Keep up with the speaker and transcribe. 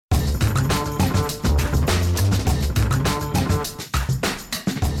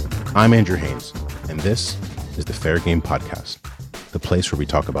I'm Andrew Haynes, and this is the Fair Game Podcast, the place where we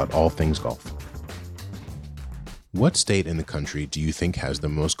talk about all things golf. What state in the country do you think has the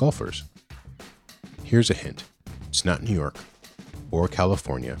most golfers? Here's a hint. It's not New York, or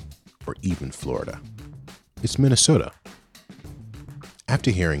California, or even Florida. It's Minnesota. After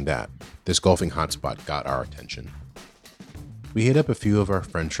hearing that, this golfing hotspot got our attention. We hit up a few of our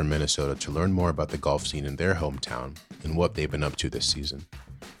friends from Minnesota to learn more about the golf scene in their hometown and what they've been up to this season.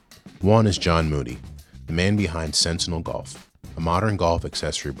 One is John Moody, the man behind Sentinel Golf, a modern golf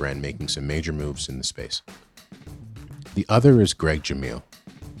accessory brand making some major moves in the space. The other is Greg Jamil,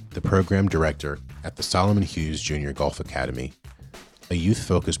 the program director at the Solomon Hughes Junior Golf Academy, a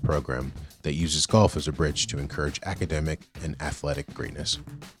youth-focused program that uses golf as a bridge to encourage academic and athletic greatness.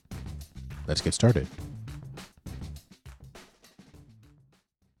 Let's get started.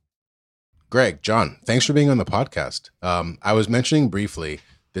 Greg, John, thanks for being on the podcast. I was mentioning briefly,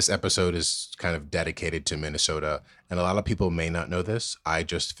 this episode is kind of dedicated to Minnesota, and a lot of people may not know this. I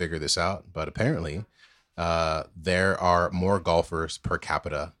just figured this out, but apparently there are more golfers per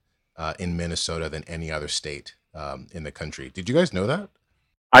capita in Minnesota than any other state in the country. Did you guys know that?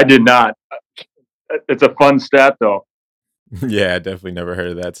 I did not. It's a fun stat, though. Yeah, I definitely never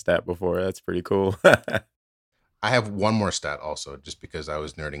heard of that stat before. That's pretty cool. I have one more stat also, just because I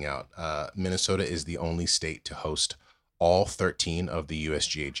was nerding out. Minnesota is the only state to host all 13 of the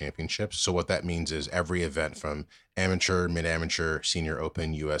USGA championships. So what that means is every event from amateur, mid-amateur, senior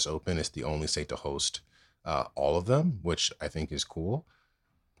open, US open is the only state to host all of them, which I think is cool.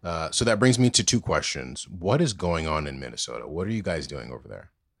 So that brings me to two questions. What is going on in Minnesota? What are you guys doing over there?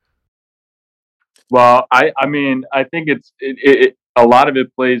 Well, I mean, I think a lot of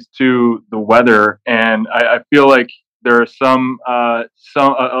it plays to the weather, and I feel like there are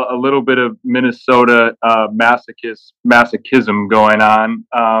a little bit of Minnesota masochism going on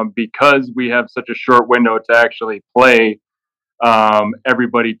because we have such a short window to actually play.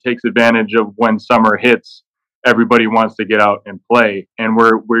 Everybody takes advantage of when summer hits. Everybody wants to get out and play, and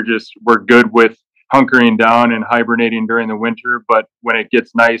we're good with hunkering down and hibernating during the winter. But when it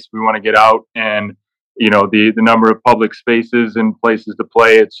gets nice, we want to get out, and the number of public spaces and places to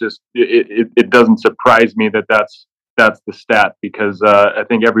play. It's just it doesn't surprise me that that's the stat, because I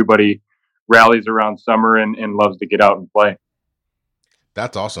think everybody rallies around summer and loves to get out and play.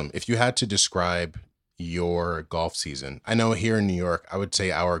 That's awesome. If you had to describe your golf season, I know here in New York, I would say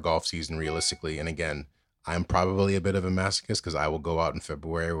our golf season realistically, and again, I'm probably a bit of a masochist because I will go out in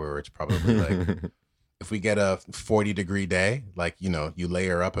February where it's probably like, if we get a 40-degree day, like, you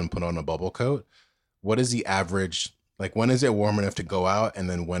layer up and put on a bubble coat. What is the average? Like, when is it warm enough to go out? And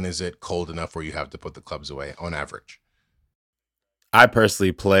then when is it cold enough where you have to put the clubs away on average? I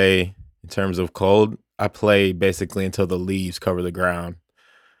personally play, in terms of cold, I play basically until the leaves cover the ground.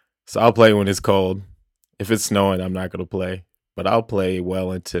 So I'll play when it's cold. If it's snowing, I'm not going to play. But I'll play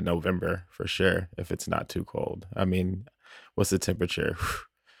well into November for sure if it's not too cold. I mean, what's the temperature?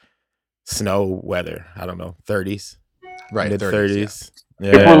 Snow weather, I don't know, 30s. Right, mid-30s.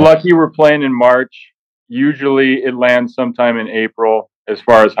 Yeah. If we're lucky, we're playing in March. Usually it lands sometime in April as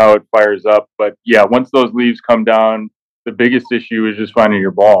far as how it fires up. But yeah, once those leaves come down, the biggest issue is just finding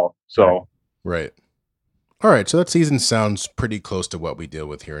your ball. So right. All right, so that season sounds pretty close to what we deal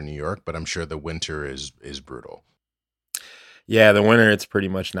with here in New York, but I'm sure the winter is brutal. Yeah, the winter, it's pretty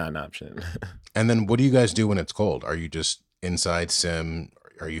much not an option. And then what do you guys do when it's cold? Are you just inside sim?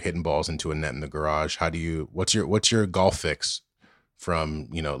 Are you hitting balls into a net in the garage? What's your golf fix from,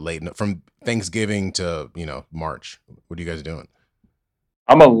 from Thanksgiving to, March? What are you guys doing?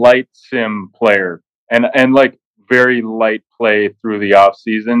 I'm a light sim player and like very light play through the off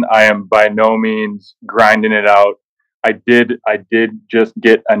season. I am by no means grinding it out. I did just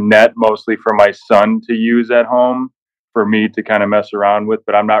get a net mostly for my son to use at home for me to kind of mess around with,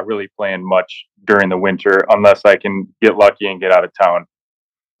 but I'm not really playing much during the winter unless I can get lucky and get out of town.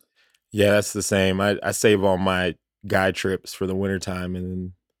 Yeah, that's the same. I save all my guy trips for the wintertime and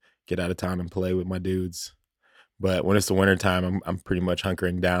then get out of town and play with my dudes. But when it's the wintertime, I'm pretty much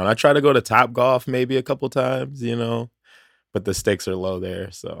hunkering down. I try to go to Top Golf maybe a couple times, but the stakes are low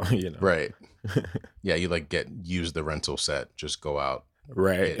there, so Right. Yeah, you use the rental set, just go out,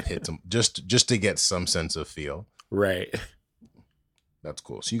 right, hit some just to get some sense of feel. Right. That's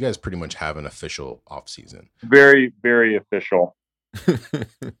cool. So you guys pretty much have an official off season. Very, very official.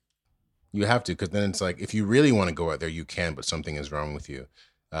 You have to, because then it's like, if you really want to go out there, you can, but something is wrong with you.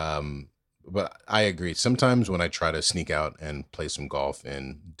 But I agree. Sometimes when I try to sneak out and play some golf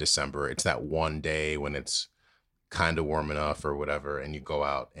in December, it's that one day when it's kind of warm enough or whatever, and you go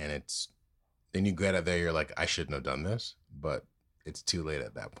out and then you get out there, you're like, I shouldn't have done this, but it's too late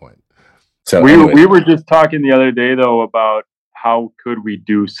at that point. So we were just talking the other day though about how could we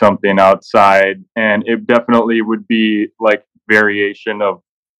do something outside, and it definitely would be like variation of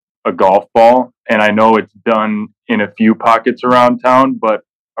a golf ball. And I know it's done in a few pockets around town, but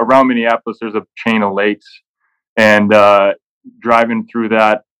around Minneapolis, there's a chain of lakes, and driving through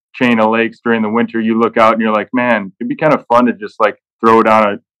that chain of lakes during the winter, you look out and you're like, man, it'd be kind of fun to just like throw down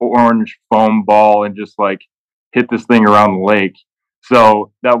an orange foam ball and just like hit this thing around the lake.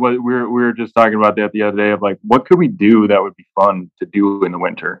 So that was we were just talking about that the other day of like, what could we do that would be fun to do in the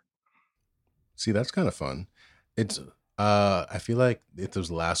winter? See, that's kind of fun. It's I feel like it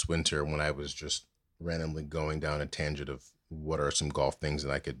was last winter when I was just randomly going down a tangent of what are some golf things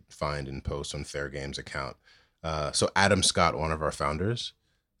that I could find and post on Fair Games account. So Adam Scott, one of our founders,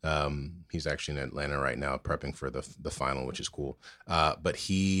 he's actually in Atlanta right now prepping for the final, which is cool. But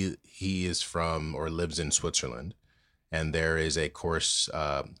he is from or lives in Switzerland, and there is a course,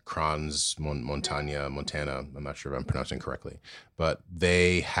 Montana. I'm not sure if I'm pronouncing it correctly, but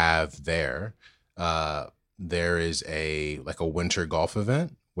they have there is a like a winter golf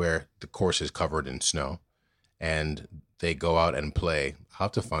event where the course is covered in snow, and they go out and play. I'll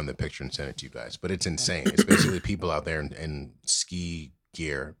have to find the picture and send it to you guys, but it's insane. It's basically people out there in ski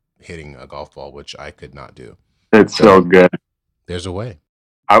gear hitting a golf ball, which I could not do. It's so good. There's a way.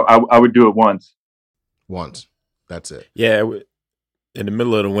 I would do it once. That's it. Yeah, in the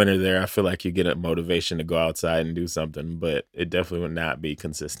middle of the winter there, I feel like you get a motivation to go outside and do something, but it definitely would not be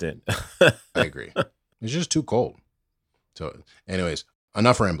consistent. I agree. It's just too cold. So anyways,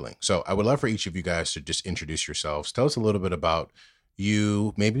 enough rambling. So I would love for each of you guys to just introduce yourselves. Tell us a little bit about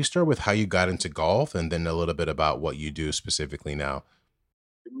you. Maybe start with how you got into golf and then a little bit about what you do specifically now.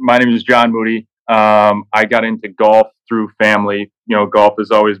 My name is John Moody. I got into golf through family. You know, golf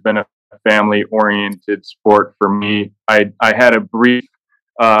has always been a family-oriented sport for me. I had a brief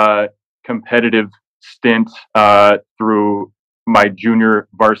competitive stint through my junior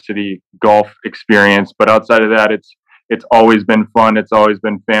varsity golf experience, but outside of that, it's always been fun. It's always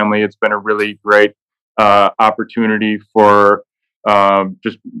been family. It's been a really great opportunity for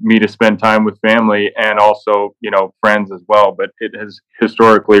just me to spend time with family and also, you know, friends as well. But it has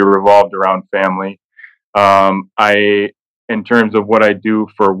historically revolved around family. In terms of what I do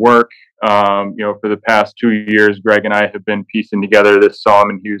for work, you know, for the past 2 years, Greg and I have been piecing together this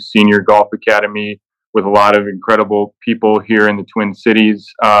Solomon Hughes Senior Golf Academy with a lot of incredible people here in the Twin Cities,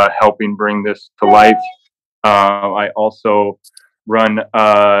 helping bring this to life. I also run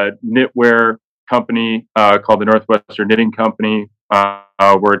a knitwear company called the Northwestern Knitting Company,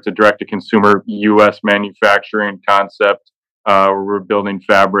 where it's a direct-to-consumer U.S. manufacturing concept. Where we're building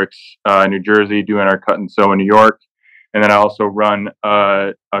fabrics in New Jersey, doing our cut and sew in New York. And then I also run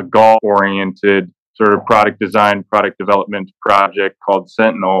a golf-oriented sort of product design, product development project called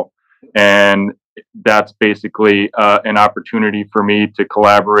Sentinel. And that's basically an opportunity for me to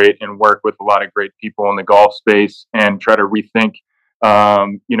collaborate and work with a lot of great people in the golf space and try to rethink,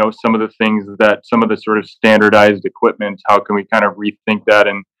 you know, some of the things that some of the sort of standardized equipment, how can we kind of rethink that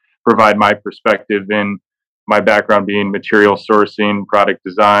and provide my perspective in my background being material sourcing, product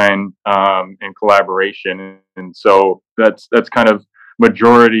design, and collaboration. And so that's kind of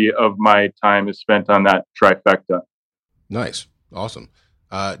majority of my time is spent on that trifecta. Nice. Awesome.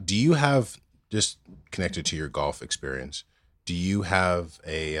 Do you have, just connected to your golf experience, do you have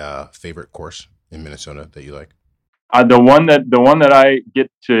a favorite course in Minnesota that you like? The one that I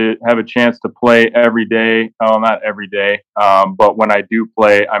get to have a chance to play every day, well, not every day, but when I do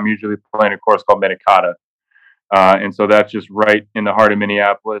play, I'm usually playing a course called Minikata. And so that's just right in the heart of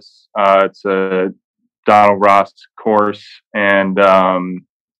Minneapolis. It's a Donald Ross course, and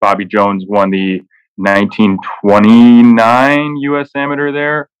Bobby Jones won the 1929 U.S. Amateur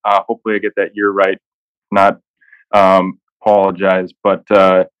there. Hopefully I get that year right. Not apologize, but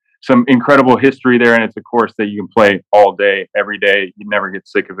some incredible history there, and it's a course that you can play all day, every day. You never get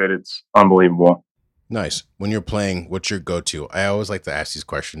sick of it. It's unbelievable. Nice. When you're playing, what's your go-to? I always like to ask these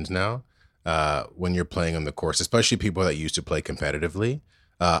questions now. When you're playing on the course, especially people that used to play competitively.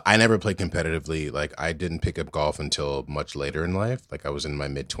 I never played competitively. Like, I didn't pick up golf until much later in life. Like, I was in my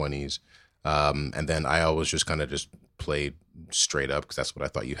mid-20s. And then I always just kind of just played straight up because that's what I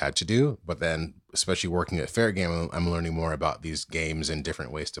thought you had to do. But then, especially working at Fair Game, I'm learning more about these games and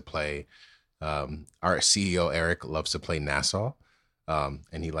different ways to play. Our CEO, Eric, loves to play Nassau.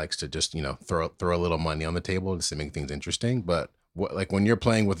 And he likes to just, you know, throw a little money on the table just to make things interesting. But like when you're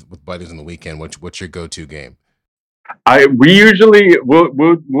playing with buddies on the weekend, what's your go-to game? We'll usually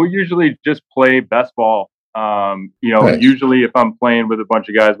just play best ball. Nice. Usually if I'm playing with a bunch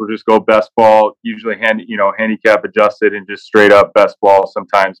of guys, we'll just go best ball, usually handicap adjusted and just straight up best ball,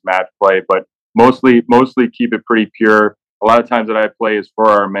 sometimes match play, but mostly keep it pretty pure. A lot of times that I play is for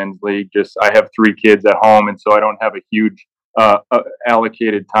our men's league. Just I have 3 kids at home, and so I don't have a huge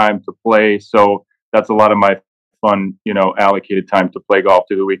allocated time to play. So that's a lot of my fun, allocated time to play golf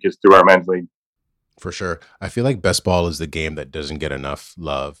through the week is through our men's league. For sure. I feel like best ball is the game that doesn't get enough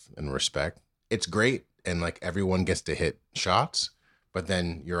love and respect. It's great, and like everyone gets to hit shots, but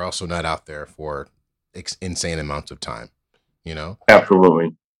then you're also not out there for insane amounts of time, you know?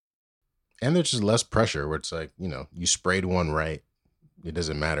 Absolutely. And there's just less pressure where it's like, you sprayed one right. It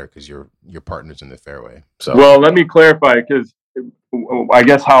doesn't matter because your partner's in the fairway. So, well, let me clarify, because I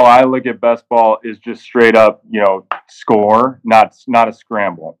guess how I look at best ball is just straight up, score, not a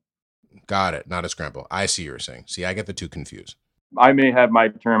scramble. got it. Not a scramble. I see what you're saying. See, I get the two confused. I may have my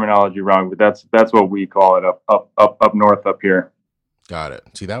terminology wrong, but that's what we call it up north up here. Got it.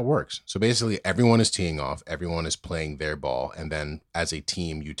 See, that works. So basically, everyone is teeing off, everyone is playing their ball, and then as a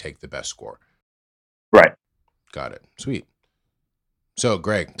team, you take the best score. Right. Got it. Sweet. So,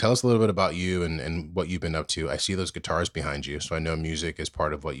 Greg, tell us a little bit about you and what you've been up to. I see those guitars behind you, so I know music is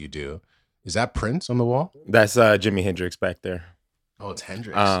part of what you do. Is that Prince on the wall? That's Jimi Hendrix back there. Oh, it's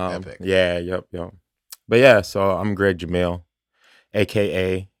Hendrix. Epic. Yeah, yep. But yeah, so I'm Greg Jamil,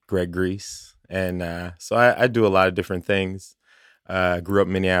 a.k.a. Greg Grease. And so I do a lot of different things. Grew up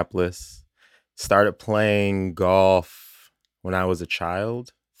in Minneapolis. Started playing golf when I was a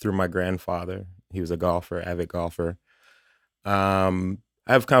child through my grandfather. He was a golfer, avid golfer. I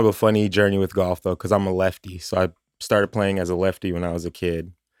have kind of a funny journey with golf, though, because I'm a lefty. So I started playing as a lefty when I was a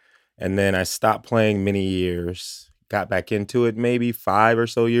kid. And then I stopped playing many years, got back into it maybe 5 or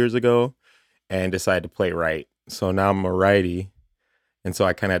so years ago, and decided to play right. So now I'm a righty. And so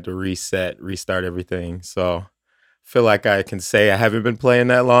I kind of had to restart everything. So I feel like I can say I haven't been playing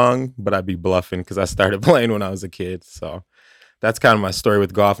that long, but I'd be bluffing because I started playing when I was a kid. So that's kind of my story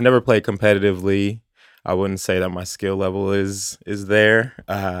with golf. Never played competitively. I wouldn't say that my skill level is there.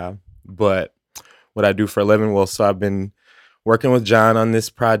 But what I do for a living, well, so I've been working with John on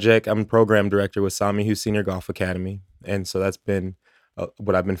this project. I'm program director with Sami Hughes Senior Golf Academy. And so that's been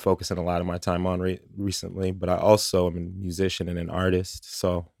what I've been focusing a lot of my time on recently. But I also am a musician and an artist.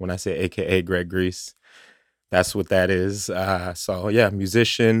 So when I say AKA Greg Grease, that's what that is. So yeah,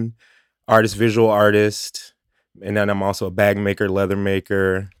 musician, artist, visual artist. And then I'm also a bag maker, leather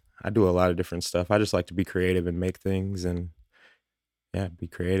maker. I do a lot of different stuff. I just like to be creative and make things. And yeah, be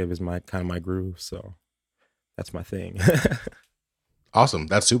creative is my groove. So that's my thing. Awesome.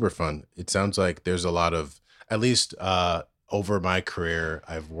 That's super fun. It sounds like there's a lot of, at least over my career,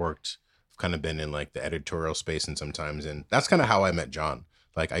 I've kind of been in like the editorial space and sometimes, and that's kind of how I met John.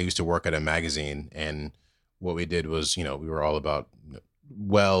 Like I used to work at a magazine, and what we did was, we were all about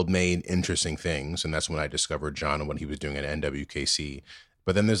well-made, interesting things. And that's when I discovered John and what he was doing at NWKC.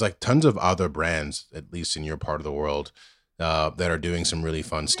 But then there's like tons of other brands, at least in your part of the world, that are doing some really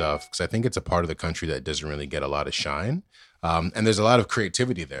fun stuff. Because I think it's a part of the country that doesn't really get a lot of shine. And there's a lot of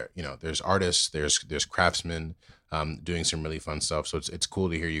creativity there. There's artists, there's craftsmen doing some really fun stuff. So it's cool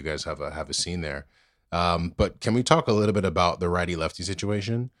to hear you guys have a scene there. But can we talk a little bit about the righty lefty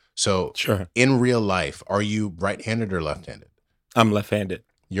situation? So Sure. In real life, are you right-handed or left-handed? I'm left-handed.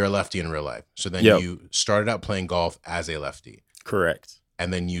 You're a lefty in real life. So then Yep. you started out playing golf as a lefty. Correct.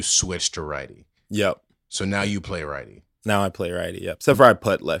 And then you switched to righty. Yep. So now you play righty. Now I play righty. Yep. Except for I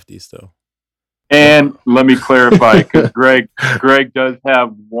putt lefty still. And let me clarify, because Greg does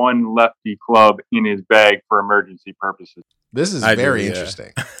have one lefty club in his bag for emergency purposes. This is very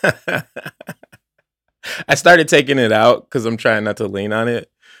interesting. I started taking it out because I'm trying not to lean on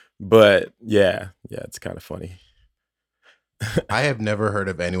it. But yeah, it's kind of funny. I have never heard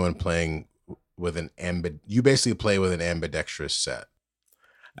of anyone playing with you basically play with an ambidextrous set.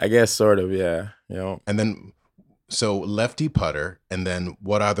 I guess sort of, yeah. And then, so lefty putter, and then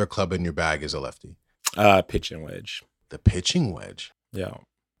what other club in your bag is a lefty? Pitching wedge. The pitching wedge. Yeah.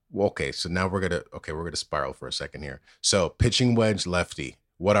 Well, okay, so now we're gonna spiral for a second here. So pitching wedge, lefty.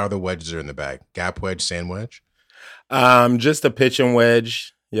 What other wedges are in the bag? Gap wedge, sand wedge? Just a pitching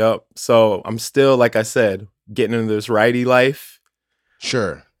wedge. Yep. So I'm still, like I said, getting into this righty life.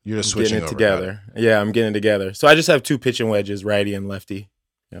 Sure. You're just switching getting it over. together. Yeah, I'm getting it together. So I just have 2 pitching wedges, righty and lefty.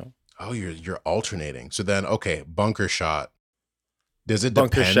 Oh, you're alternating. So then, okay, bunker shot. Does it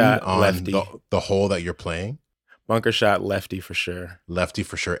Bunker depend shot, on lefty. the hole that you're playing? Bunker shot, lefty for sure. Lefty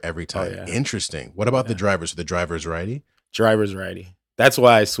for sure every time. yeah. Interesting. What about the driver? So the driver's righty? Driver's righty. That's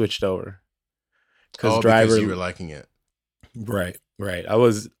why I switched over. Because you were liking it. Right. I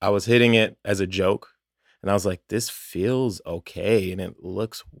was hitting it as a joke. And I was like, this feels okay and it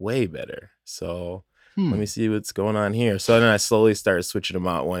looks way better. So let Hmm. me see what's going on here. So then I slowly started switching them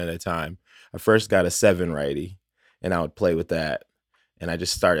out one at a time. I first got a 7 righty and I would play with that. And I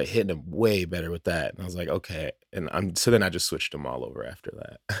just started hitting them way better with that. And I was like, okay. So then I just switched them all over after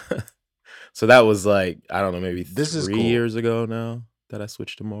that. So that was like, I don't know, maybe This is 3 cool. years ago now that I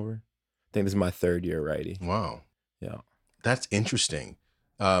switched them over. I think this is my 3rd year righty. Wow. Yeah. That's interesting.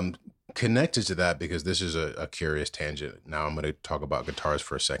 Um, Connected to that, because this is a curious tangent. Now I'm going to talk about guitars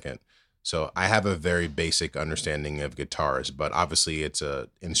for a second. So I have a very basic understanding of guitars, but obviously it's a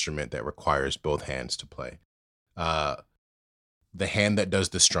instrument that requires both hands to play. Uh, the hand that does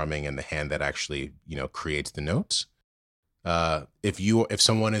the strumming and the hand that actually, creates the notes. If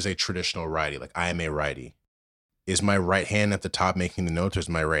someone is a traditional righty, like I am a righty, is my right hand at the top making the notes, or is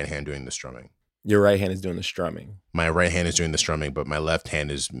my right hand doing the strumming? Your right hand is doing the strumming. My right hand is doing the strumming, but my left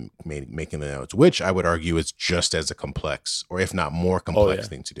hand is making the notes, which I would argue is just as a complex, or if not more complex,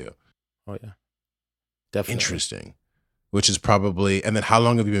 thing to do. Oh yeah, definitely. Interesting. Which is probably, and then how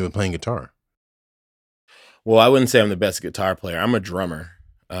long have you been playing guitar? Well, I wouldn't say I'm the best guitar player. I'm a drummer.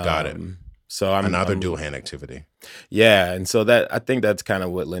 Got it. So Another I'm dual hand activity. Yeah, and so I think that's kind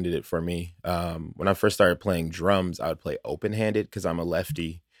of what lended it for me. When I first started playing drums, I would play open handed because I'm a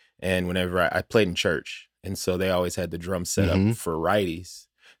lefty, and whenever I played in church, and so they always had the drum set up for righties,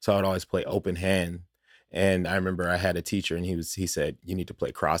 so I would always play open hand. And I remember I had a teacher, and he said, you need to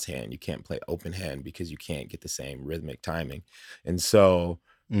play cross hand. You can't play open hand because you can't get the same rhythmic timing. And so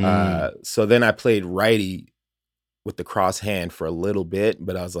so then I played righty with the cross hand for a little bit,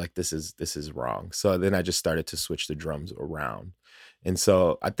 but I was like, this is wrong. So then I just started to switch the drums around. And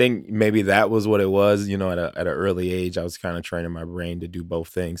so I think maybe that was what it was, at an early age. I was kind of training my brain to do both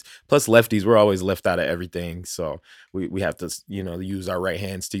things. Plus lefties, we're always left out of everything. So we have to, use our right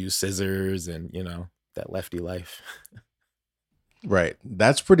hands to use scissors and, that lefty life. Right.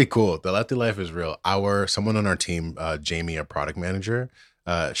 That's pretty cool. The lefty life is real. Someone on our team, Jamie, our product manager,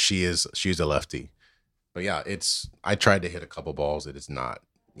 she's a lefty. But yeah, I tried to hit a couple balls. It is not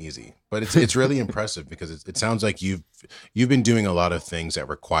easy, but it's really impressive because it sounds like you've been doing a lot of things that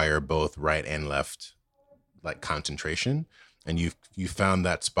require both right and left, like concentration, and you found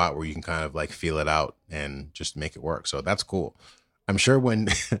that spot where you can kind of like feel it out and just make it work. So that's cool. I'm sure when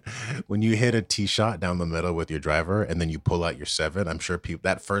when you hit a tee shot down the middle with your driver and then you pull out your 7, I'm sure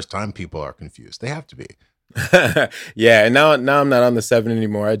that first time people are confused. They have to be. Yeah, and now I'm not on the 7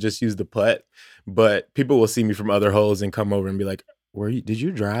 anymore. I just use the putt. But people will see me from other holes and come over and be like, did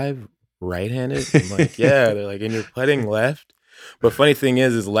you drive right-handed? I'm like, yeah. They're like, and you're putting left? But funny thing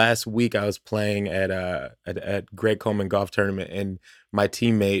is last week I was playing at Greg Coleman golf tournament, and my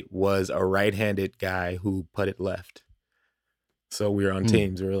teammate was a right-handed guy who putted left. So we were on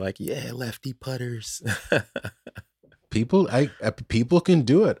teams. We were like, yeah, lefty putters. People can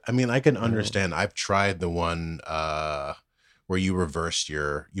do it. I mean, I can understand. I've tried the one where you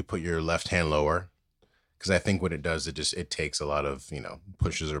put your left hand lower, because I think what it does, it takes a lot of,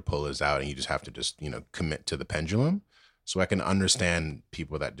 pushes or pulls out, and you just have to just, commit to the pendulum. So I can understand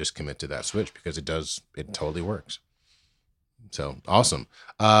people that just commit to that switch, because it totally works. So awesome.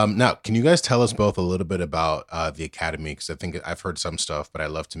 Now, can you guys tell us both a little bit about the Academy? Because I think I've heard some stuff, but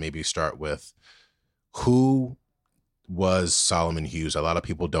I'd love to maybe start with who was Solomon Hughes. A lot of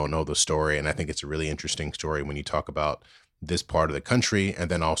people don't know the story, and I think it's a really interesting story when you talk about this part of the country, and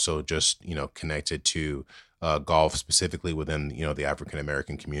then also just connected to golf specifically within the African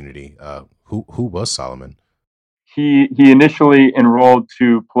American community. Who was Solomon? He initially enrolled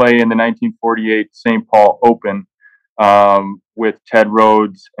to play in the 1948 St. Paul Open with Ted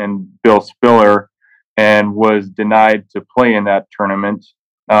Rhodes and Bill Spiller, and was denied to play in that tournament.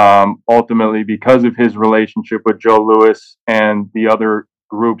 Ultimately, because of his relationship with Joe Louis and the other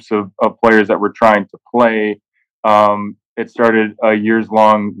groups of players that were trying to play, it started a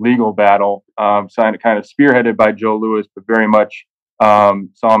years-long legal battle, kind of spearheaded by Joe Louis, but very much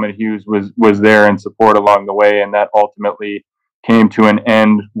Solomon Hughes was there in support along the way, and that ultimately came to an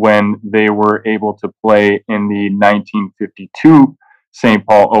end when they were able to play in the 1952 St.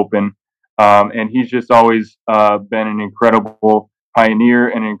 Paul Open. And he's just always been an incredible pioneer,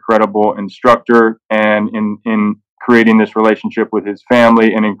 an incredible instructor, and in creating this relationship with his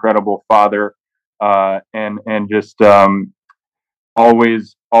family, an incredible father, and just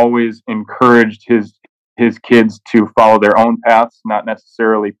always encouraged his kids to follow their own paths, not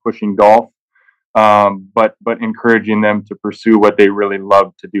necessarily pushing golf, but encouraging them to pursue what they really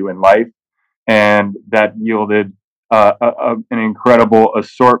love to do in life. And that yielded an incredible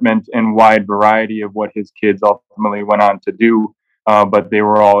assortment and wide variety of what his kids ultimately went on to do. But they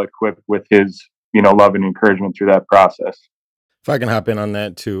were all equipped with his love and encouragement through that process. If I can hop in on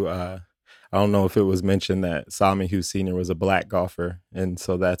that too, I don't know if it was mentioned that Solomon Hughes Sr. was a black golfer, and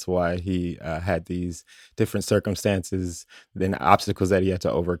so that's why he had these different circumstances and obstacles that he had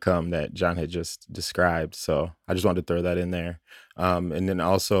to overcome that John had just described. So I just wanted to throw that in there. And then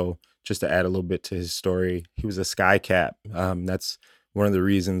also, just to add a little bit to his story, he was a sky cap. That's one of the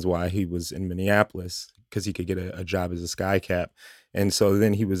reasons why he was in Minneapolis, because he could get a job as a sky cap. And so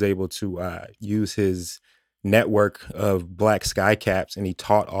then he was able to use his network of black sky caps, and he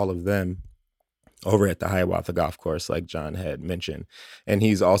taught all of them over at the Hiawatha Golf Course, like John had mentioned. And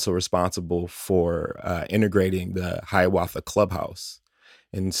he's also responsible for integrating the Hiawatha Clubhouse.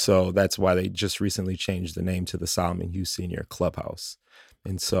 And so that's why they just recently changed the name to the Solomon Hughes Sr. Clubhouse.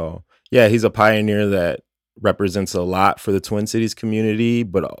 And so, yeah, he's a pioneer that represents a lot for the Twin Cities community,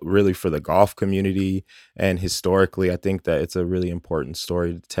 but really for the golf community. And historically, I think that it's a really important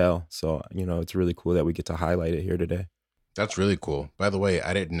story to tell. So, it's really cool that we get to highlight it here today. That's really cool. By the way,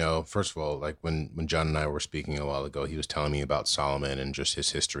 I didn't know, first of all, like when John and I were speaking a while ago, he was telling me about Solomon and just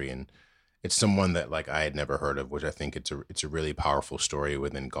his history. And it's someone that like I had never heard of, which I think it's a really powerful story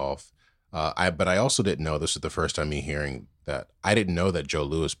within golf. But I also didn't know, this is the first time me hearing that. I didn't know that Joe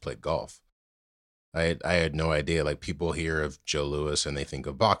Louis played golf. I had no idea. Like people hear of Joe Louis and they think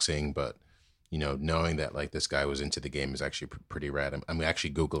of boxing, but knowing that like this guy was into the game is actually pretty rad. I'm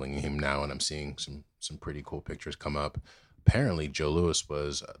actually Googling him now and I'm seeing some pretty cool pictures come up. Apparently, Joe Louis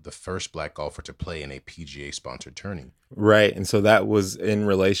was the first black golfer to play in a PGA sponsored tourney. Right. And so that was in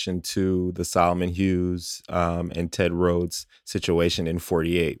relation to the Solomon Hughes and Ted Rhodes situation in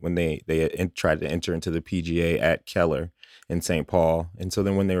 48 when they tried to enter into the PGA at Keller in St. Paul. And so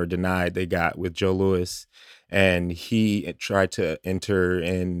then when they were denied, they got with Joe Louis, and he tried to enter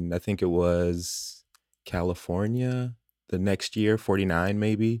in, I think it was California the next year, 49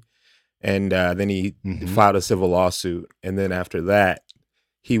 maybe. And then he filed a civil lawsuit. And then after that,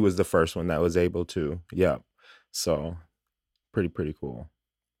 he was the first one that was able to. Yeah. So pretty cool.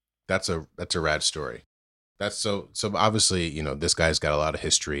 That's a rad story. That's so obviously, this guy's got a lot of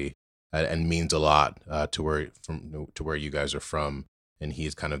history and means a lot to where you guys are from. And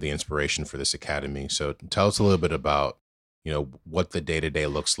he's kind of the inspiration for this academy. So tell us a little bit about, what the day-to-day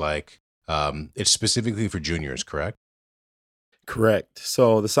looks like. It's specifically for juniors, correct? Correct.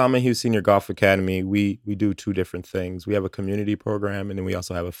 So the Solomon Hughes Senior Golf Academy, we do two different things. We have a community program, and then we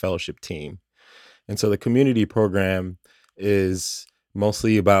also have a fellowship team. And so the community program is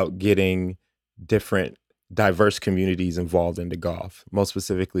mostly about getting different diverse communities involved into golf, most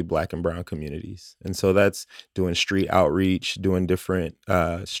specifically Black and brown communities. And so that's doing street outreach, doing different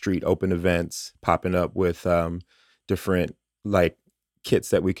street open events, popping up with different like kits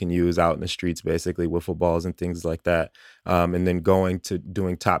that we can use out in the streets, basically wiffle balls and things like that. And then going to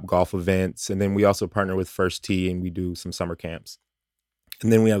doing top golf events. And then we also partner with First Tee and we do some summer camps.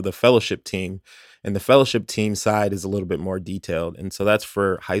 And then we have the fellowship team, and the fellowship team side is a little bit more detailed. And so that's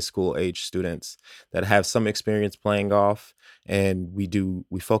for high school age students that have some experience playing golf. And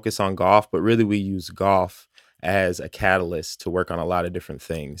we focus on golf, but really we use golf as a catalyst to work on a lot of different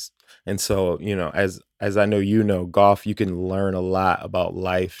things. And so, as I know, golf, you can learn a lot about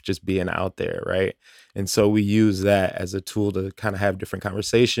life just being out there, right? And so we use that as a tool to kind of have different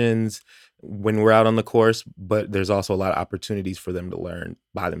conversations when we're out on the course, but there's also a lot of opportunities for them to learn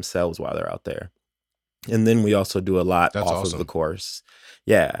by themselves while they're out there. And then we also do a lot off of the course.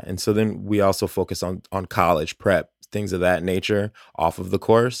 Yeah. And so then we also focus on college prep, things of that nature off of the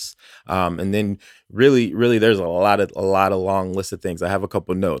course. And then really there's a lot of long list of things. I have a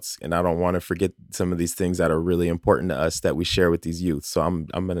couple notes, and I don't want to forget some of these things that are really important to us that we share with these youth. So I'm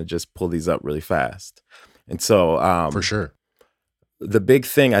going to just pull these up really fast. And so for sure, the big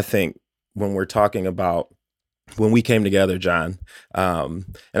thing, I think, when we're talking about when we came together, John, and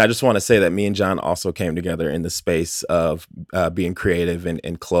I just want to say that me and John also came together in the space of being creative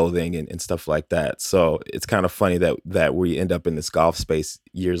and clothing and stuff like that. So it's kind of funny that we end up in this golf space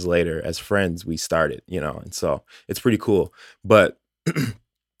years later as friends. We started, and so it's pretty cool. But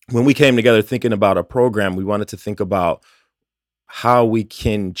when we came together thinking about a program, we wanted to think about how we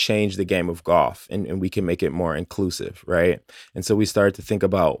can change the game of golf and we can make it more inclusive, right? And so we started to think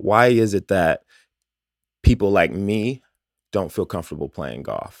about, why is it that people like me don't feel comfortable playing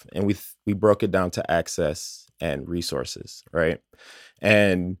golf? And we broke it down to access and resources, right?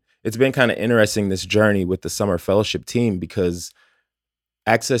 And it's been kind of interesting, this journey with the summer fellowship team, because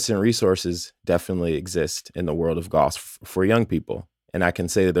access and resources definitely exist in the world of golf for young people. And I can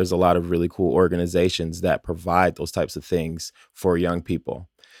say that there's a lot of really cool organizations that provide those types of things for young people.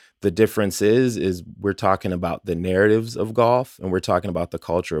 The difference is we're talking about the narratives of golf and we're talking about the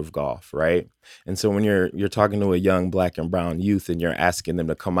culture of golf, right? And so when you're talking to a young black and brown youth and you're asking them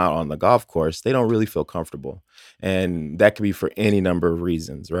to come out on the golf course, they don't really feel comfortable. And that could be for any number of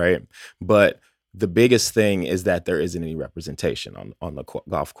reasons, right? But the biggest thing is that there isn't any representation on the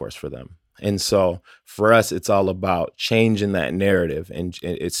golf course for them. And so for us, it's all about changing that narrative. And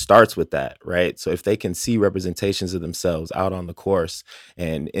it starts with that, right? So if they can see representations of themselves out on the course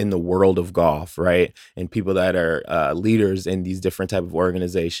and in the world of golf, right? And people that are leaders in these different type of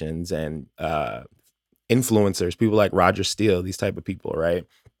organizations and influencers, people like Roger Steele, these type of people, right?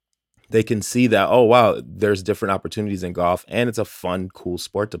 They can see that, oh, wow, there's different opportunities in golf and it's a fun, cool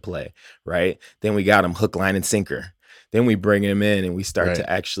sport to play, right? Then we got them hook, line, and sinker. Then we bring them in and we start to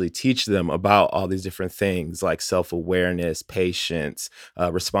actually teach them about all these different things like self-awareness, patience,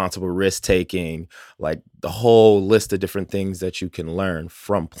 responsible risk taking, like the whole list of different things that you can learn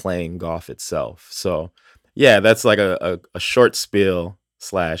from playing golf itself. So yeah, that's like a short spiel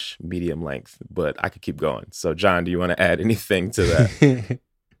 / medium length, but I could keep going. So John, do you want to add anything to that?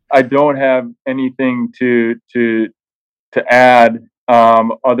 I don't have anything to add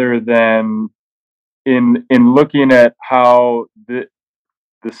other than in looking at how the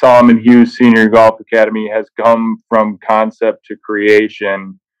Solomon Hughes Senior Golf Academy has come from concept to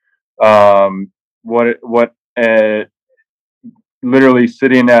creation. Literally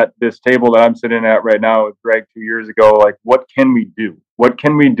sitting at this table that I'm sitting at right now with Greg 2 years ago, like, what can we do? What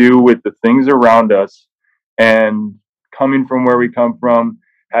can we do with the things around us? And coming from where we come from,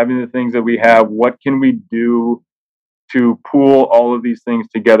 having the things that we have, what can we do to pool all of these things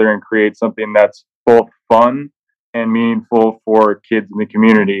together and create something that's both fun and meaningful for kids in the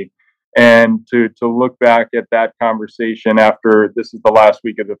community? And to look back at that conversation after this is the last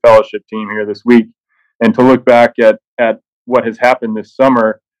week of the fellowship team here this week, and to look back at what has happened this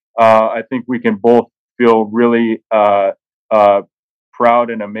summer, I think we can both feel really proud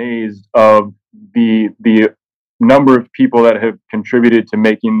and amazed of the number of people that have contributed to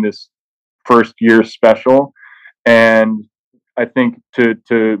making this first year special. And I think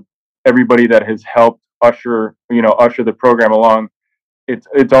to everybody that has helped usher the program along,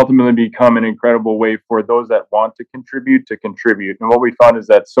 it's ultimately become an incredible way for those that want to contribute. And what we found is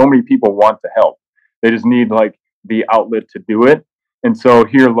that so many people want to help. They just need like the outlet to do it. And so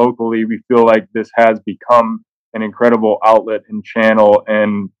here locally, we feel like this has become an incredible outlet and channel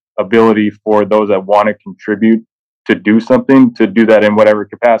and ability for those that want to contribute to do something, to do that in whatever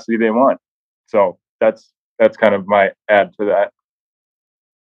capacity they want. So that's kind of my add to that.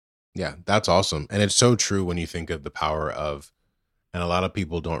 Yeah, that's awesome. And it's so true when you think of the power of, and a lot of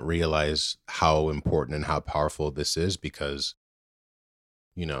people don't realize how important and how powerful this is because,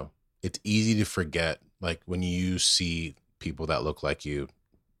 it's easy to forget, like when you see people that look like you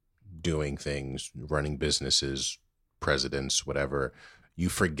doing things, running businesses, presidents, whatever, you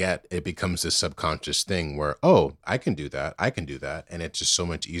forget. It becomes this subconscious thing where, oh, I can do that. And it's just so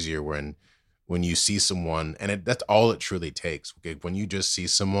much easier when you see someone, and that's all it truly takes. Okay? When you just see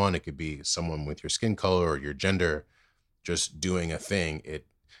someone, it could be someone with your skin color or your gender, just doing a thing.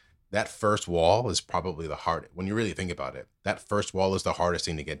 That first wall is probably the hardest. When you really think about it, that first wall is the hardest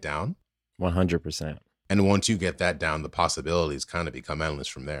thing to get down. 100%. And once you get that down, the possibilities kind of become endless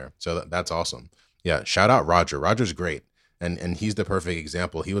from there. So that's awesome. Yeah. Shout out Roger. Roger's great. And he's the perfect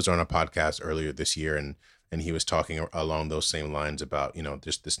example. He was on a podcast earlier this year and he was talking along those same lines about,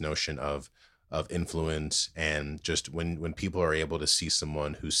 just this notion of influence, and just when people are able to see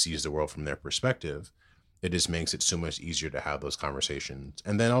someone who sees the world from their perspective, it just makes it so much easier to have those conversations.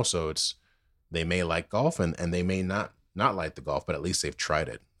 And then also they may like golf and they may not like the golf, but at least they've tried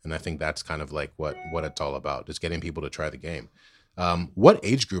it. And I think that's kind of like what it's all about, just getting people to try the game. What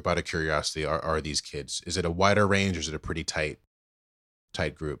age group, out of curiosity, are these kids? Is it a wider range or is it a pretty tight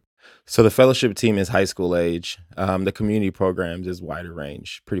group? So the fellowship team is high school age. The community programs is wider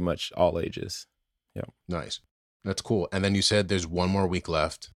range, pretty much all ages. Yeah. Nice. That's cool. And then you said there's one more week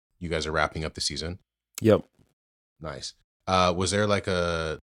left. You guys are wrapping up the season. Yep. Nice. Was there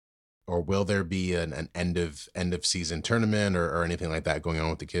or will there be an end of season tournament or anything like that going on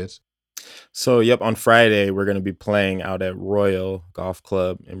with the kids? So, yep, on Friday, we're going to be playing out at Royal Golf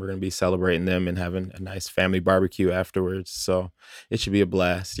Club, and we're going to be celebrating them and having a nice family barbecue afterwards. So it should be a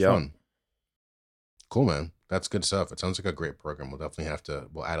blast. Yep. Fun. Cool, man. That's good stuff. It sounds like a great program. We'll definitely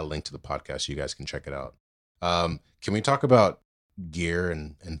we'll add a link to the podcast so you guys can check it out. Can we talk about gear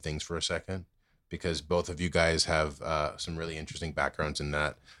and things for a second? Because both of you guys have some really interesting backgrounds in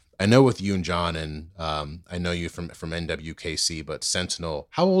that. I know with you and John, and I know you from NWKC, but Sentinel,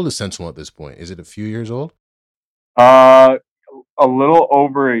 how old is Sentinel at this point? Is it a few years old? A a little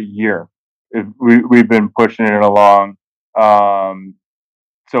over a year. We've been pushing it along. Um,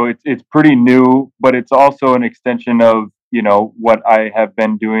 so it's pretty new, but it's also an extension of what I have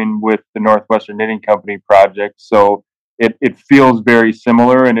been doing with the Northwestern Knitting Company project. So it feels very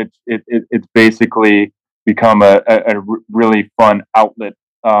similar, and it's basically become a really fun outlet,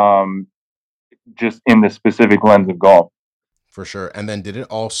 just in the specific lens of golf. For sure. And then did it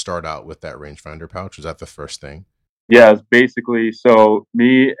all start out with that rangefinder pouch? Was that the first thing? Yeah, it's basically, so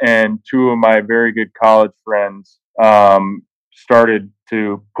me and two of my very good college friends started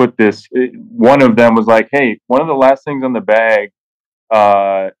to put this. One of them was like, "Hey, one of the last things on the bag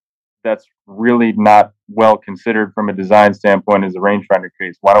uh, that's really not well considered from a design standpoint is a rangefinder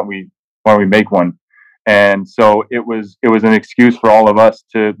case. Why don't we make one?" And so it was an excuse for all of us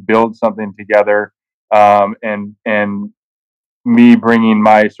to build something together, and me bringing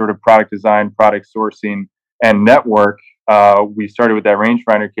my sort of product design, product sourcing, and network. We started with that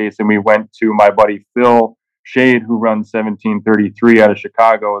rangefinder case, and we went to my buddy Phil Shade, who runs 1733 out of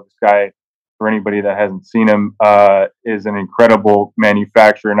Chicago. This guy, for anybody that hasn't seen him, is an incredible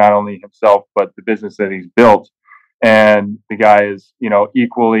manufacturer, not only himself, but the business that he's built. And the guy is,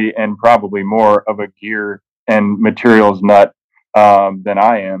 equally and probably more of a gear and materials nut than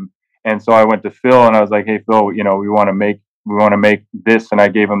I am. And so I went to Phil and I was like, "Hey, Phil, we want to make this," and I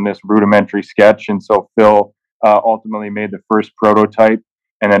gave him this rudimentary sketch. And so Phil ultimately made the first prototype,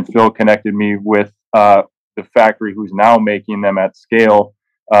 and then Phil connected me with the factory who's now making them at scale,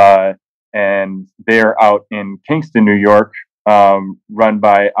 and they're out in Kingston, New York, run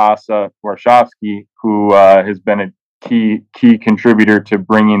by Asa Warshawski, who has been a key contributor to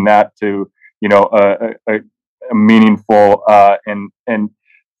bringing that to a meaningful and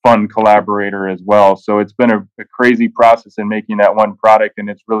fun collaborator as well. So it's been a crazy process in making that one product, and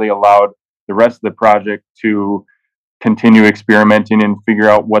it's really allowed the rest of the project to continue experimenting and figure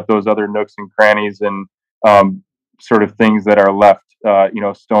out what those other nooks and crannies and sort of things that are left,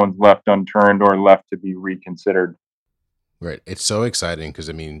 stones left unturned or left to be reconsidered. Right. It's so exciting because,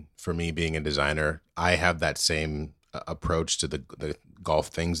 I mean, for me being a designer, I have that same approach to the golf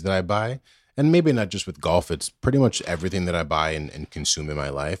things that I buy. And maybe not just with golf, it's pretty much everything that I buy and consume in my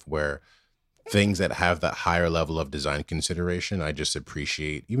life, where things that have that higher level of design consideration, I just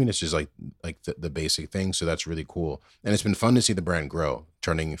appreciate, even if it's just like the basic things. So that's really cool. And it's been fun to see the brand grow,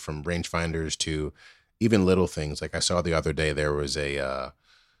 turning from rangefinders to even little things. Like I saw the other day, there was the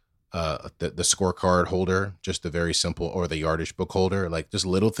scorecard holder, just a very simple, or the yardage book holder, like just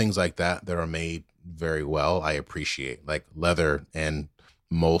little things like that are made very well. I appreciate, like leather and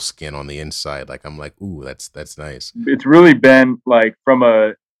moleskin on the inside. Like I'm like, ooh, that's nice. It's really been like, from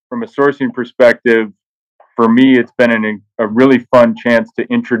a sourcing perspective, for me, it's been a really fun chance to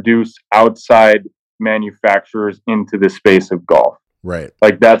introduce outside manufacturers into the space of golf. Right.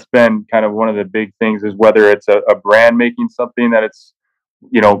 Like that's been kind of one of the big things, is whether it's a brand making something that it's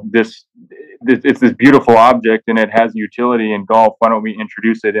it's this beautiful object and it has utility in golf. Why don't we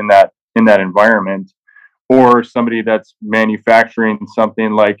introduce it in that environment? Or somebody that's manufacturing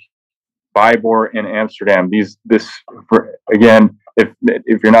something like Bybor in Amsterdam. Again,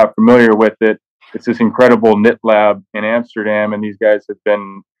 if you're not familiar with it, it's this incredible knit lab in Amsterdam, and these guys have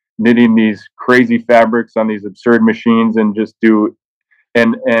been knitting these crazy fabrics on these absurd machines and just do.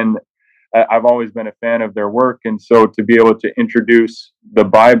 And I've always been a fan of their work, and so to be able to introduce the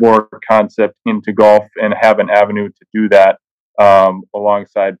Bybor concept into golf and have an avenue to do that,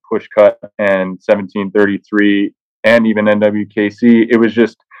 alongside Pushcut and 1733 and even NWKC, it was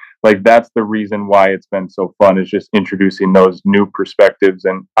just like, that's the reason why it's been so fun, is just introducing those new perspectives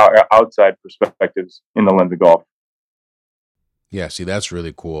and outside perspectives in the lens of golf. Yeah, see, that's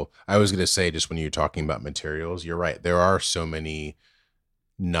really cool. I was going to say, just when you're talking about materials, you're right. There are so many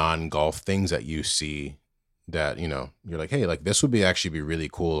non-golf things that you see that, you're like, hey, like this would be really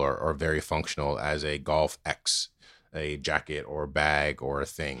cool or very functional as a golf X, a jacket or bag or a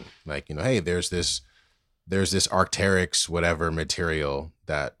thing. Like, hey, there's this Arc'teryx whatever material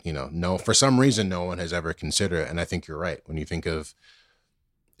that, no, for some reason no one has ever considered. And I think you're right. When you think of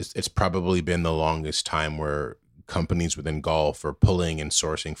it's probably been the longest time where companies within golf are pulling and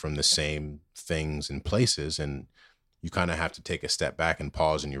sourcing from the same things and places, and you kind of have to take a step back and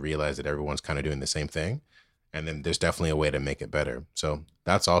pause, and you realize that everyone's kind of doing the same thing, and then there's definitely a way to make it better. So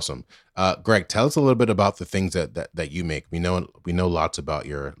that's awesome. Greg, tell us a little bit about the things that you make. We know lots about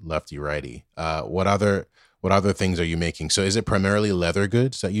your lefty righty. What other things are you making? So is it primarily leather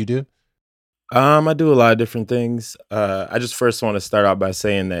goods that you do? I do a lot of different things. I just first want to start out by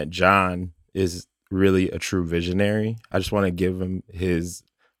saying that John is really a true visionary. I just want to give him his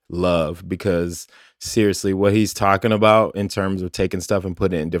love, because seriously, what he's talking about in terms of taking stuff and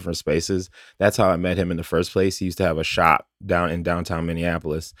putting it in different spaces, that's how I met him in the first place. He used to have a shop down in downtown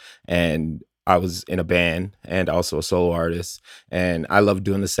Minneapolis, and I was in a band and also a solo artist. And I love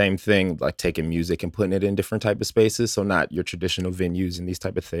doing the same thing, like taking music and putting it in different type of spaces. So not your traditional venues and these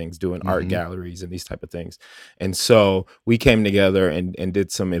type of things, doing art galleries and these type of things. And so we came together and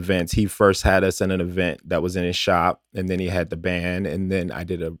did some events. He first had us in an event that was in his shop, and then he had the band, and then I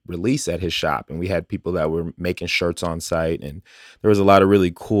did a release at his shop, and we had people that were making shirts on site, and there was a lot of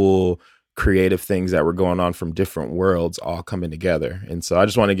really cool creative things that were going on from different worlds all coming together. And so I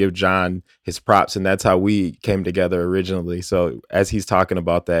just want to give John his props, and that's how we came together originally. So as he's talking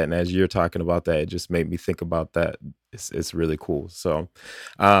about that and as you're talking about that, it just made me think about that. It's really cool. So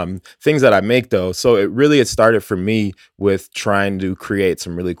things that I make though, so it started for me with trying to create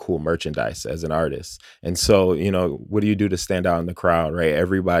some really cool merchandise as an artist. And so, you know, what do you do to stand out in the crowd, right?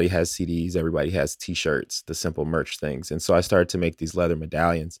 Everybody has CDs, everybody has t-shirts, the simple merch things. And so I started to make these leather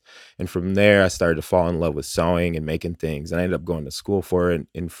medallions. And from there, I started to fall in love with sewing and making things. And I ended up going to school for it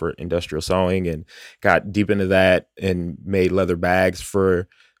and for industrial sewing, and got deep into that and made leather bags for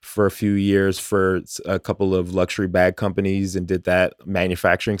a few years for a couple of luxury bag companies, and did that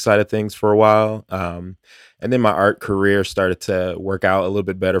manufacturing side of things for a while. And then my art career started to work out a little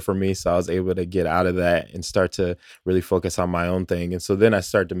bit better for me. So I was able to get out of that and start to really focus on my own thing. And so then I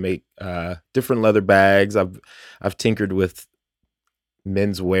started to make different leather bags. I've tinkered with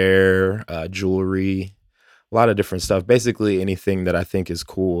menswear, jewelry, a lot of different stuff. Basically anything that I think is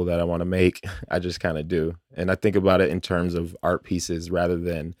cool that I want to make, I just kind of do. And I think about it in terms of art pieces rather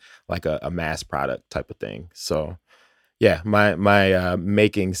than like a mass product type of thing. So yeah, my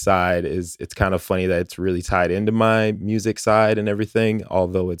making side it's kind of funny that it's really tied into my music side and everything,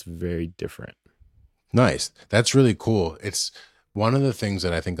 although it's very different. Nice. That's really cool. It's one of the things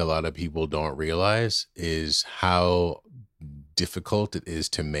that I think a lot of people don't realize is how difficult it is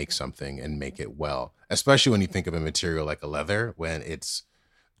to make something and make it well, especially when you think of a material like a leather, when it's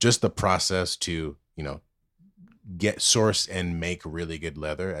just the process to, you know, get source and make really good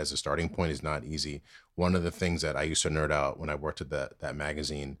leather as a starting point is not easy. One of the things that I used to nerd out when I worked at that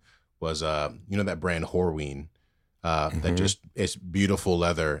magazine was you know, that brand Horween, that just, it's beautiful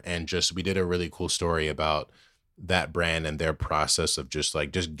leather, and just we did a really cool story about that brand and their process of just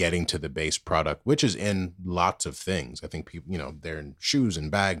getting to the base product, which is in lots of things. I think people, you know, they're in shoes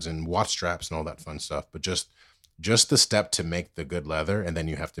and bags and watch straps and all that fun stuff, but just the step to make the good leather, and then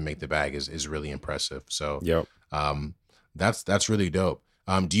you have to make the bag is really impressive. So Yep. That's really dope.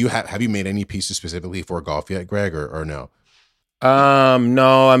 Do you have you made any pieces specifically for golf yet, Greg, or no?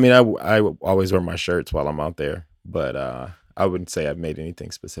 No, I mean, I always wear my shirts while I'm out there, but I wouldn't say I've made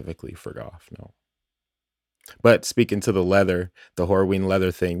anything specifically for golf. No. But speaking to the leather, the Horween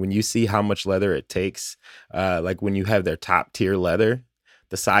leather thing, when you see how much leather it takes, like when you have their top tier leather,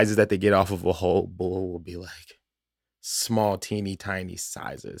 the sizes that they get off of a whole bull will be like small, teeny, tiny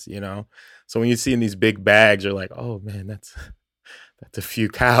sizes, you know? So when you see in these big bags, you're like, oh man, that's a few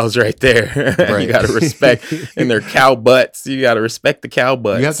cows right there. Right. You got to respect, and they're cow butts. You got to respect the cow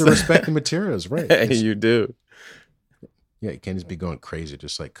butts. You have to respect the materials, right? You do. Yeah, you can't just be going crazy,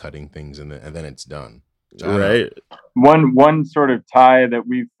 just like cutting things and then it's done. Right. One sort of tie that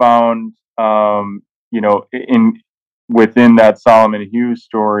we found, you know, within that Solomon Hughes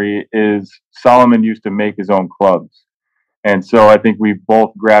story is Solomon used to make his own clubs. And so I think we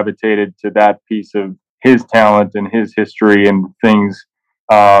both gravitated to that piece of his talent and his history and things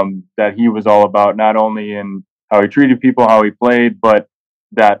that he was all about, not only in how he treated people, how he played, but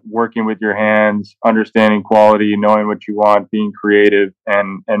that working with your hands, understanding quality, knowing what you want, being creative,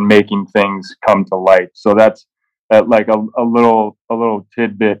 and making things come to light. So that's like a little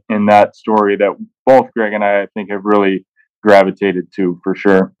tidbit in that story that both Greg and I think have really gravitated to, for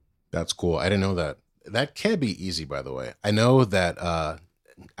sure. That's cool. I didn't know that. That can be easy, by the way. I know that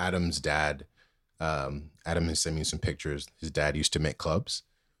Adam's dad, Adam has sent me some pictures. His dad used to make clubs,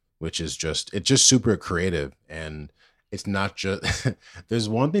 which is it's just super creative. And it's not just, there's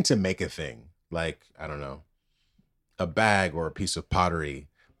one thing to make a thing, like, I don't know, a bag or a piece of pottery.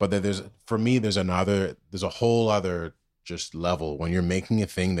 But then for me, there's a whole other just level when you're making a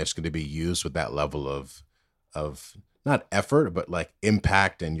thing that's going to be used with that level of not effort, but like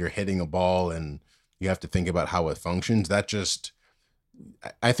impact, and you're hitting a ball and you have to think about how it functions. That just,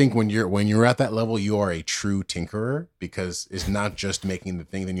 I think when you're at that level, you are a true tinkerer, because it's not just making the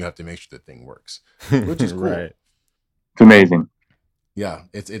thing, then you have to make sure the thing works, which is cool. Right. It's amazing. Yeah,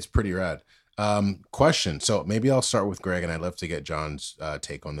 it's pretty rad. Question. So maybe I'll start with Greg, and I'd love to get John's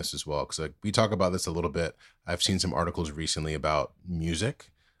take on this as well, because we talk about this a little bit. I've seen some articles recently about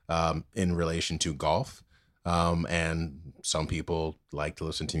music, in relation to golf. And some people like to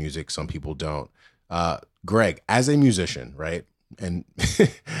listen to music, some people don't. Greg, as a musician, right? And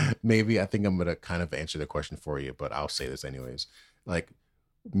maybe I think I'm gonna kind of answer the question for you, but I'll say this anyways. Like,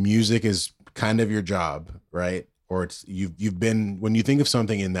 music is kind of your job, right? Or it's you've been, when you think of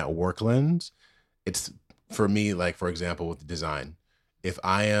something in that work lens, it's, for me, like, for example, with the design, if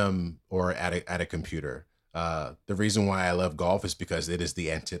I am, or at a computer, the reason why I love golf is because it is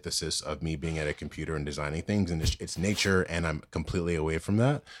the antithesis of me being at a computer and designing things, and it's nature, and I'm completely away from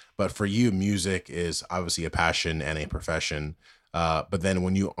that. But for you, music is obviously a passion and a profession. But then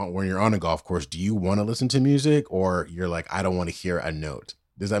when you're on a golf course, do you want to listen to music, or you're like, I don't want to hear a note?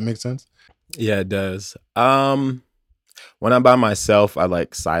 Does that make sense? Yeah, it does. When I'm by myself, I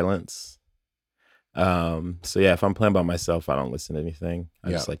like silence. So yeah, if I'm playing by myself, I don't listen to anything. I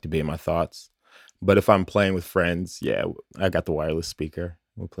Yeah. just like to be in my thoughts. But if I'm playing with friends, yeah, I got the wireless speaker.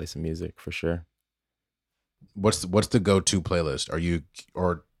 We'll play some music for sure. What's the go-to playlist? Are you,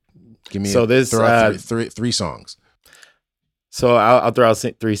 or give me So this, throw out three songs. so I'll throw out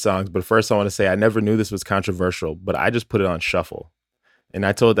three songs. But first, I want to say I never knew this was controversial, but I just put it on shuffle. And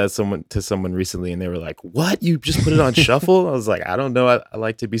I told that to someone recently, and they were like, "What? You just put it on shuffle?" I was like, "I don't know. I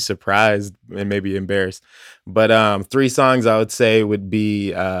like to be surprised and maybe embarrassed." But three songs I would say would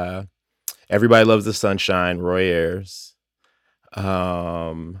be "Everybody Loves the Sunshine," Roy Ayers,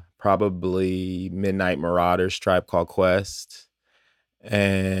 probably "Midnight Marauders," Tribe Called Quest,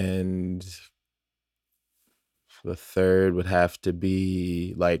 and the third would have to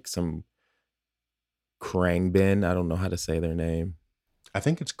be like some Khruangbin. I don't know how to say their name. I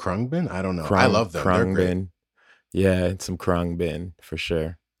think it's Khruangbin. I don't know. I love them. They're great. Khruangbin. Yeah, and some Khruangbin for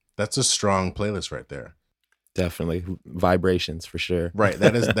sure. That's a strong playlist right there. Definitely vibrations for sure. Right.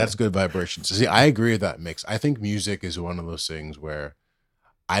 That's good vibrations. See, I agree with that mix. I think music is one of those things where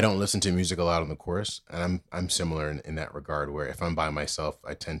I don't listen to music a lot on the course, and I'm similar in that regard, where if I'm by myself,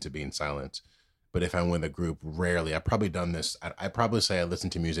 I tend to be in silence. But if I'm with a group, rarely. I've probably done this. I probably say I listen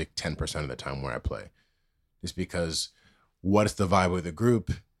to music 10% of the time where I play, just because what's the vibe with the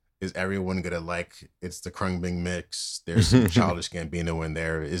group? Is everyone gonna like, it's the Khruangbin mix? There's some Childish Gambino in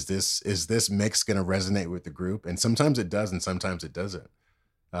there. Is this mix gonna resonate with the group? And sometimes it does, and sometimes it doesn't.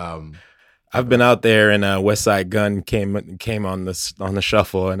 I've been out there, and West Side Gun came on the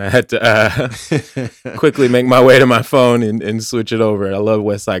shuffle, and I had to quickly make my way to my phone and switch it over. I love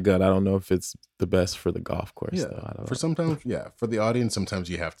West Side Gun. I don't know if it's the best for the golf course, yeah, though. I don't for know. sometimes, yeah, for the audience, sometimes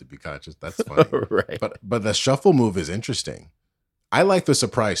you have to be conscious. That's funny. Right. But the shuffle move is interesting. I like the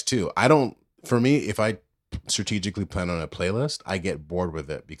surprise too. For me, if I strategically plan on a playlist, I get bored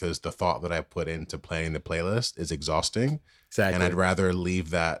with it because the thought that I put into planning the playlist is exhausting. Exactly. And I'd rather leave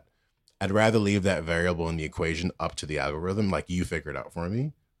that variable in the equation up to the algorithm, like you figured out for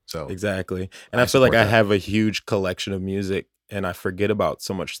me. So Exactly. And I I feel like support I that. have a huge collection of music, and I forget about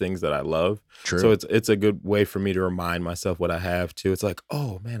so much things that I love. True. So it's a good way for me to remind myself what I have too. It's like,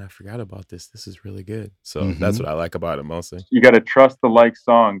 oh man, I forgot about this. This is really good. So that's what I like about it mostly. You got to trust the like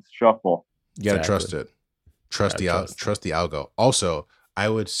songs shuffle. You gotta Exactly. trust it. Trust the algo. Also, I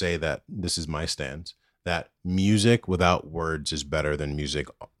would say that this is my stance, that music without words is better than music.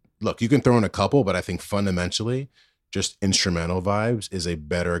 Look, you can throw in a couple, but I think fundamentally, just instrumental vibes is a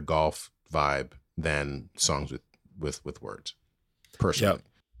better golf vibe than songs with words. Personally,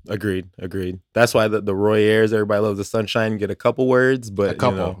 Agreed. That's why the Roy Ayers, Everybody Loves the Sunshine, get a couple words, but a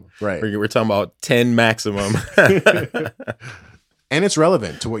couple, you know, right? we're talking about 10 maximum. And it's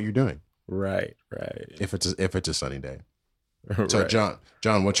relevant to what you're doing. Right. If it's a sunny day. So Right.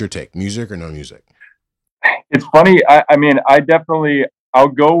 John, what's your take? Music or no music? It's funny. I mean,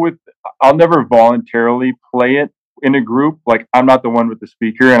 I'll never voluntarily play it in a group. Like, I'm not the one with the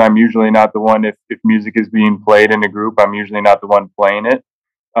speaker, and I'm usually not the one, if music is being played in a group, I'm usually not the one playing it.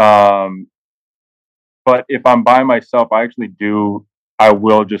 But if I'm by myself, I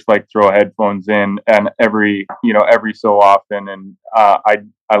will just like throw headphones in, and every so often, and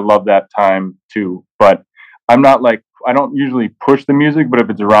I love that time too. But I'm not like, I don't usually push the music, but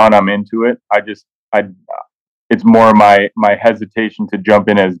if it's around, I'm into it. It's more my hesitation to jump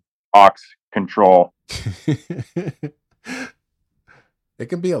in as aux control. It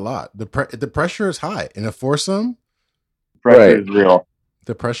can be a lot. The pressure is high in a foursome. Pressure is real.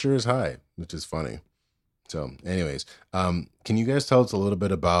 The pressure is high, which is funny. So, anyways, can you guys tell us a little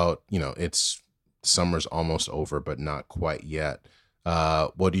bit about, it's summer's almost over, but not quite yet.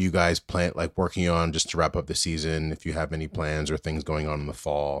 What do you guys plan, like, working on just to wrap up the season? If you have any plans or things going on in the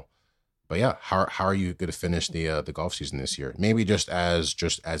fall. But yeah, how are you going to finish the golf season this year? Maybe just as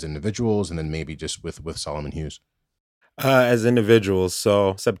individuals, and then maybe just with Solomon Hughes. As individuals,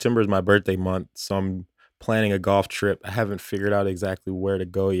 so September is my birthday month, so I'm planning a golf trip. I haven't figured out exactly where to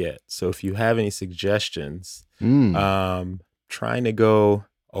go yet. So if you have any suggestions, Mm, trying to go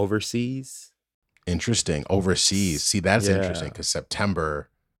overseas. interesting. Overseas. See, that's interesting Yeah. because September.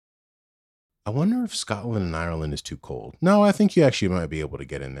 I wonder if Scotland and Ireland is too cold. No, I think you actually might be able to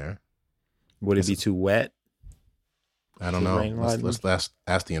get in there. Would it Is be it- too wet? I don't Too know. rain Let's laden? let's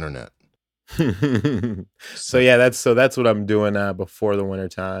ask the internet. So Sep- yeah, that's what I'm doing before the winter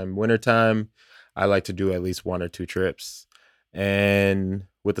time. Wintertime, I like to do at least one or two trips. And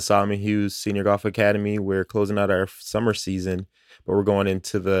with the Solomon Hughes Senior Golf Academy, we're closing out our summer season, but we're going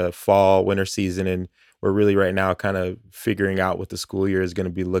into the fall winter season, and we're really right now kind of figuring out what the school year is going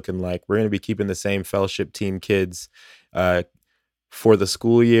to be looking like. We're going to be keeping the same fellowship team kids uh, for the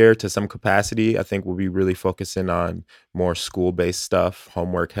school year to some capacity. I think we'll be really focusing on more school-based stuff,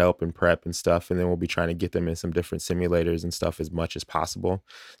 homework help and prep and stuff. And then we'll be trying to get them in some different simulators and stuff as much as possible,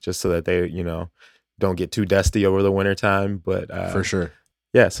 just so that they, don't get too dusty over the winter time. But for sure.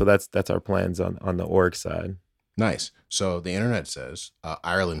 yeah, so that's our plans on the org side. Nice. So the internet says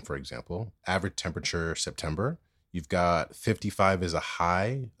Ireland, for example, average temperature September, you've got 55 as a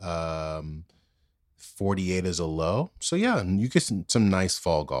high, 48 as a low. So yeah, you get some nice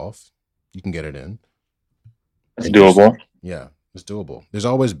fall golf. You can get it in. It's doable. Yeah, it's doable. There's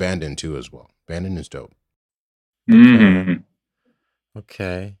always Bandon too as well. Bandon is dope. Mhm.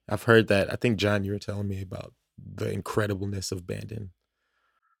 Okay. I've heard that. I think John, you were telling me about the incredibleness of Bandon.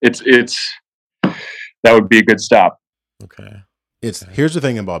 It's that would be a good stop. Okay. It's Okay. here's the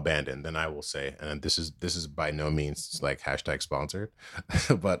thing about Bandon, then I will say, and this is by no means like hashtag sponsored,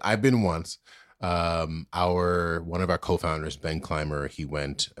 but I've been once. Our one of our co-founders, Ben Clymer, he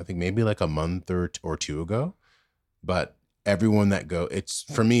went, I think maybe like a month or two ago. But everyone that go, it's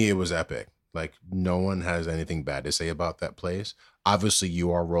for me, it was epic. Like no one has anything bad to say about that place. Obviously,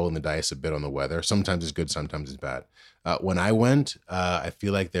 you are rolling the dice a bit on the weather. Sometimes it's good, sometimes it's bad. When I went, I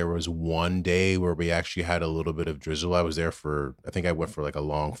feel like there was one day where we actually had a little bit of drizzle. I was there for, I think I went for like a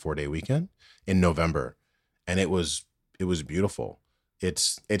long 4-day weekend in November, and it was beautiful.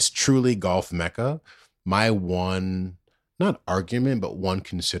 It's truly golf mecca. My one not argument, but one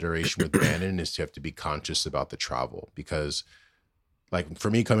consideration with Bannon is to have to be conscious about the travel because, like,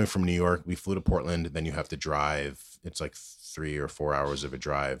 for me coming from New York, we flew to Portland, then you have to drive. It's like 3 or 4 hours of a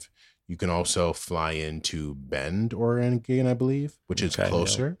drive. You can also fly into Bend, Oregon, I believe, which is Okay, yeah.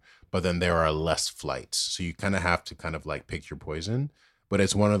 closer, but then there are less flights. So you kind of have to kind of like pick your poison. But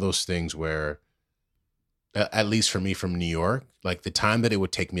it's one of those things where, at least for me from New York, like the time that it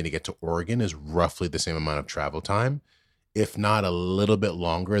would take me to get to Oregon is roughly the same amount of travel time, if not a little bit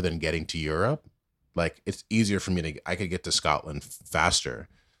longer than getting to Europe. Like it's easier for me I could get to Scotland faster.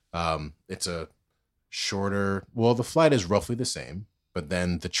 It's a shorter, well, the flight is roughly the same, but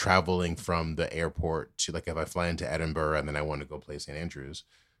then the traveling from the airport to, like, if I fly into Edinburgh and then I want to go play St. Andrews,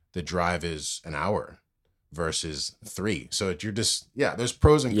 the drive is an hour versus 3. So you're just, yeah, there's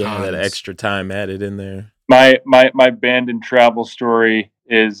pros and Yeah, cons. that extra time added in there. My band and travel story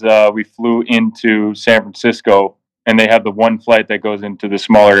is we flew into San Francisco and they have the one flight that goes into the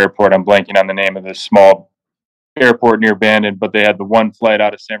smaller airport. I'm blanking on the name of this small airport near Bandon, but they had the one flight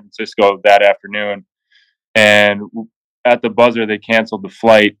out of San Francisco that afternoon. And at the buzzer, they canceled the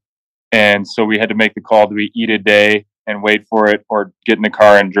flight. And so we had to make the call: do we eat a day and wait for it or get in the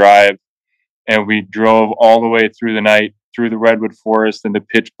car and drive? And we drove all the way through the night, through the redwood forest in the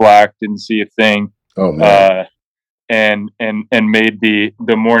pitch black, didn't see a thing. Oh man. And made the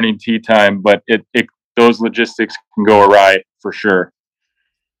morning tea time, but it those logistics can go awry for sure.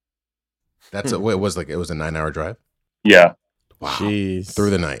 That's it was like, it was a 9-hour drive. Yeah. Wow. Jeez. Through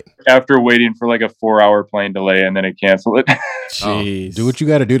the night. After waiting for like a 4-hour plane delay and then it canceled it. Jeez. Do what you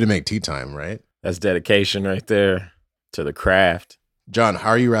got to do to make tea time, right? That's dedication right there to the craft. John, how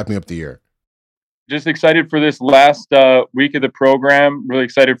are you wrapping up the year? Just excited for this last week of the program. Really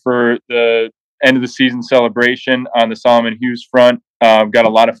excited for the end of the season celebration on the Solomon Hughes front. Got a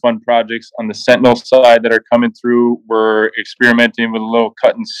lot of fun projects on the Sentinel side that are coming through. We're experimenting with a little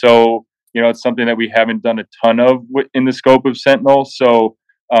cut and sew. It's something that we haven't done a ton of in the scope of Sentinel. So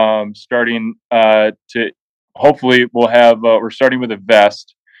starting to hopefully we'll have, we're starting with a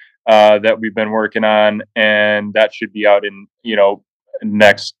vest that we've been working on, and that should be out in,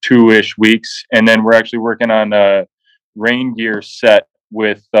 next 2-ish weeks. And then we're actually working on a rain gear set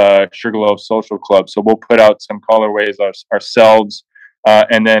with Sugarloaf Social Club. So we'll put out some colorways ourselves,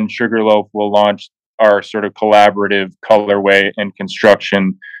 and then Sugarloaf will launch our sort of collaborative colorway and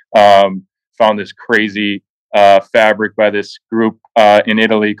construction. Found this crazy fabric by this group in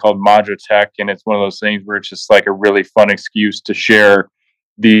Italy called Magitech, and it's one of those things where it's just like a really fun excuse to share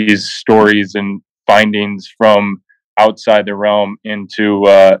these stories and findings from outside the realm into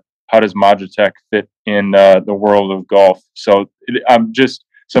how does Magitech fit in the world of golf. So I'm just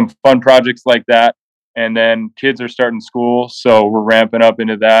some fun projects like that. And then kids are starting school, so we're ramping up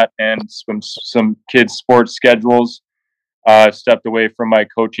into that, and some kids' sports schedules. Stepped away from my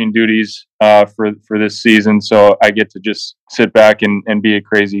coaching duties for this season, so I get to just sit back and be a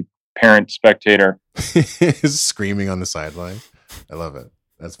crazy parent spectator. Screaming on the sideline. I love it.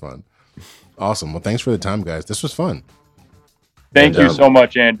 That's fun. Awesome. Well, thanks for the time, guys. This was fun. Thank you so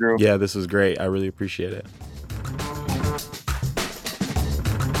much, Andrew. Yeah, this was great. I really appreciate it.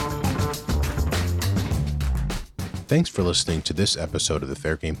 Thanks for listening to this episode of the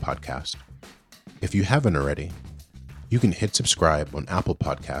Fair Game Podcast. If you haven't already, you can hit subscribe on Apple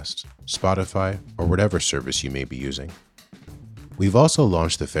Podcasts, Spotify, or whatever service you may be using. We've also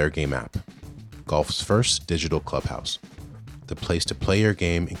launched the Fair Game app, golf's first digital clubhouse, the place to play your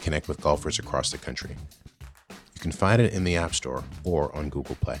game and connect with golfers across the country. You can find it in the App Store or on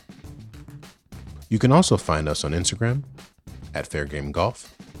Google Play. You can also find us on Instagram at Fair Game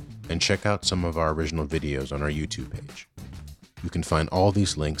Golf and check out some of our original videos on our YouTube page. You can find all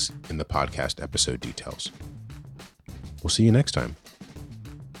these links in the podcast episode details. We'll see you next time.